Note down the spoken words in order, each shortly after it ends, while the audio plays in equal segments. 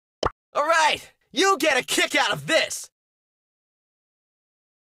All right, you get a kick out of this.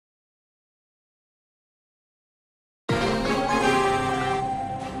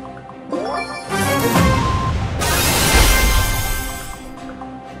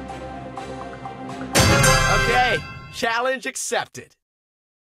 Okay, challenge accepted.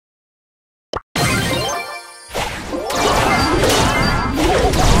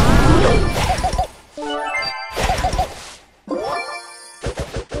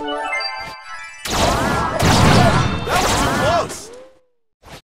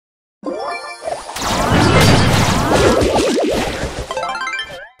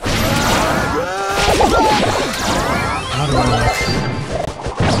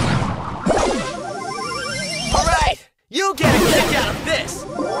 You get a kick out of this!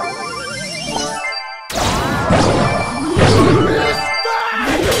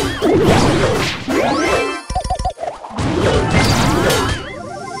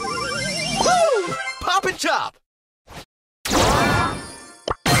 Woo! Pop and chop!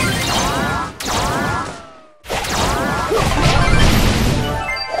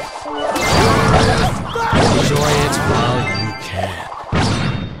 Enjoy it while you can.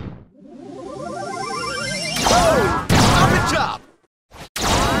 Job.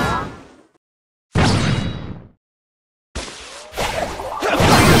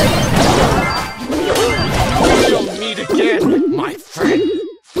 You'll meet again, my friend.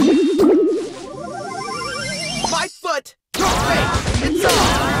 My foot, your face, it's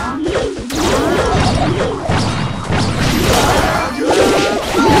on.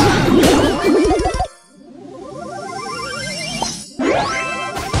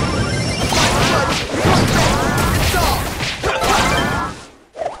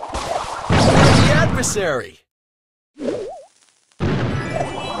 Adversary.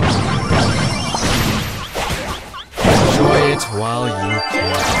 Enjoy it while you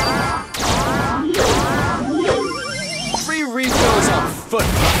can. Free refills on foot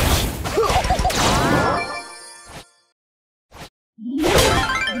punch.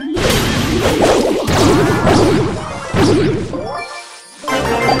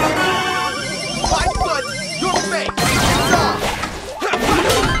 My foot, your face, it's off.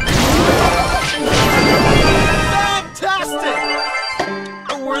 Fantastic!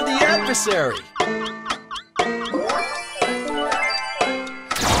 A worthy adversary.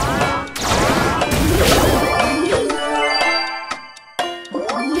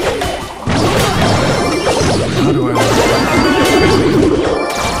 How do I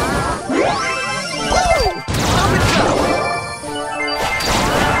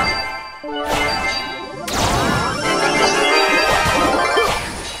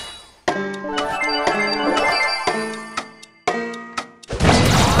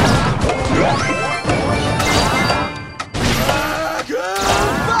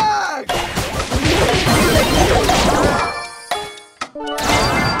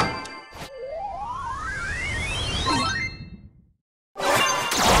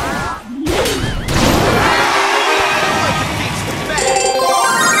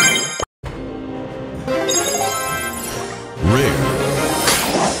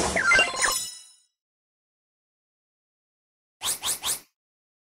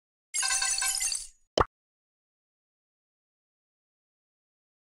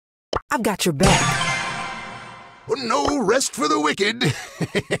I've got your back. No rest for the wicked.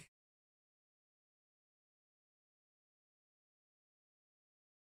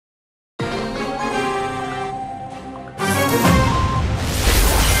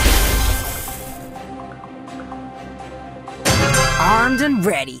 Armed and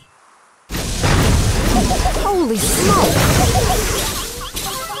ready. Holy smoke!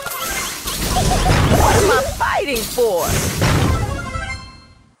 What am I fighting for?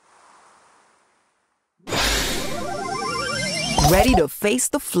 Ready to face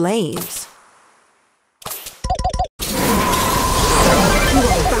the flames. You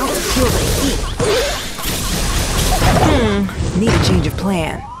are about to feel the heat. Need a change of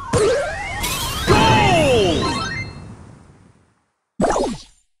plan.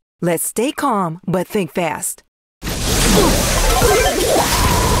 Let's stay calm, but think fast. Keep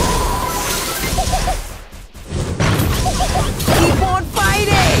on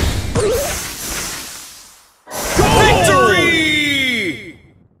fighting! Victory!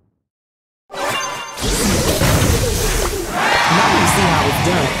 Now you see how it's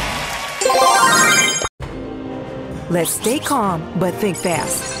done. Let's stay calm, but think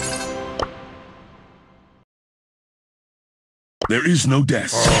fast. There is no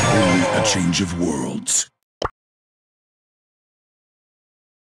death, only a change of worlds.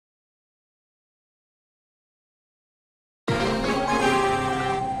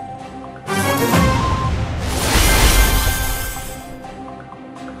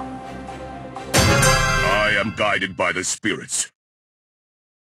 guided by the spirits.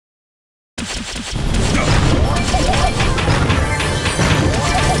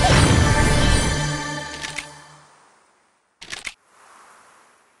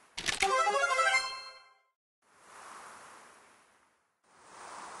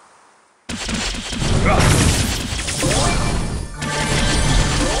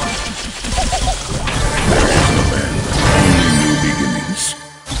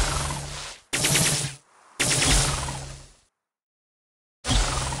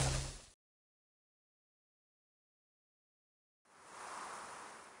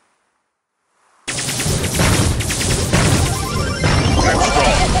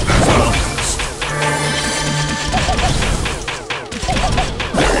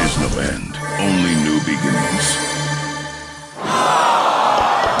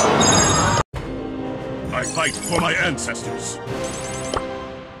 Fight for my ancestors.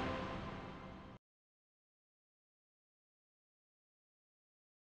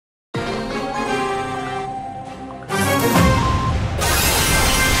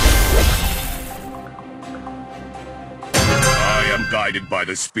 I am guided by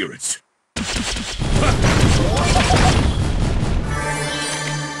the spirits.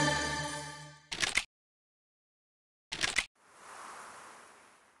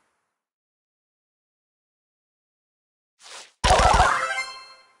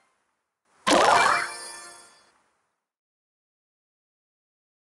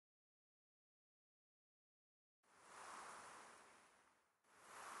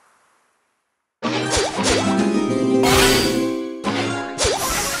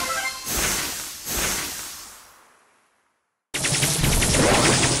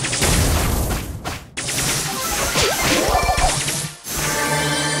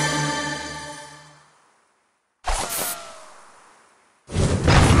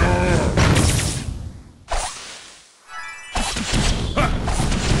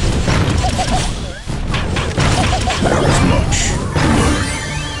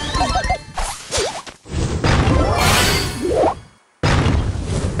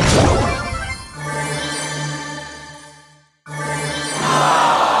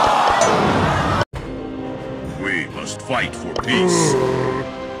 Fight for peace.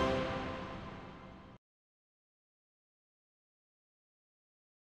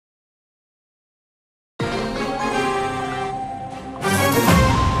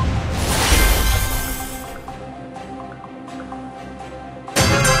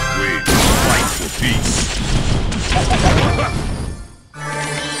 We must fight for peace.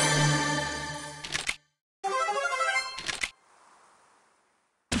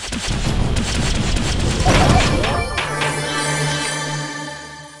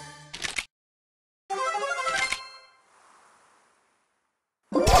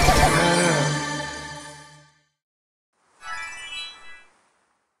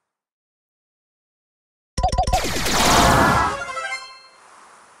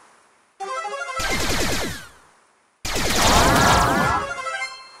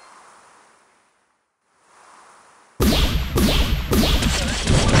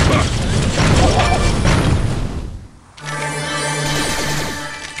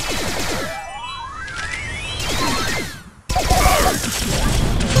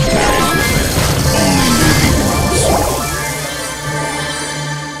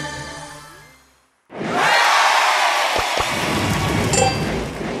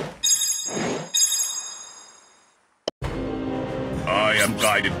 I am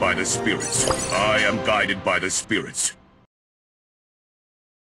guided by the spirits. I am guided by the spirits.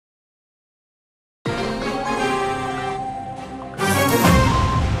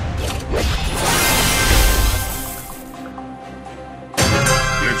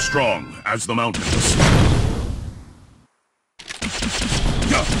 Live strong as the mountains.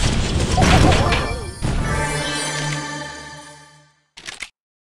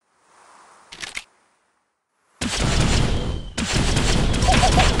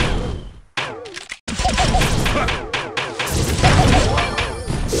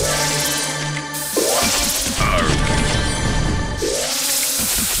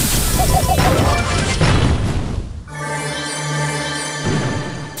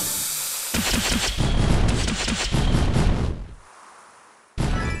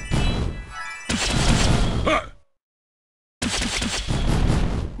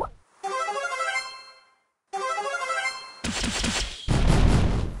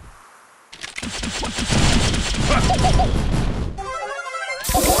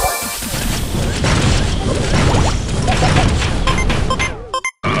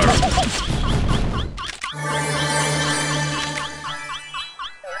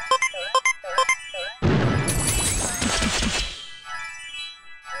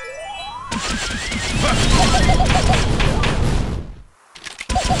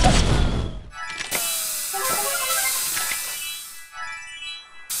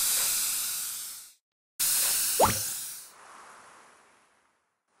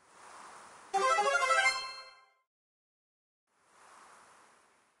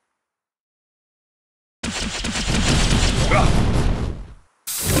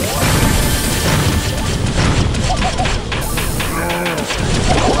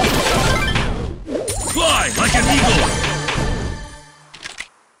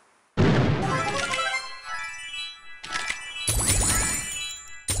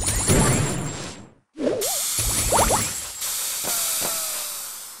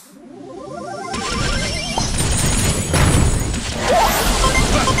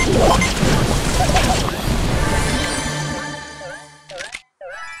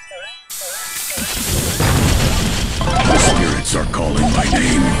 spirits are calling my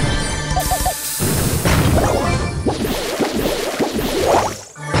name.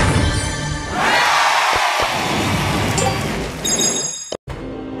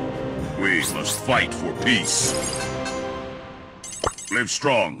 We must fight for peace. Live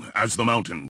strong as the mountain.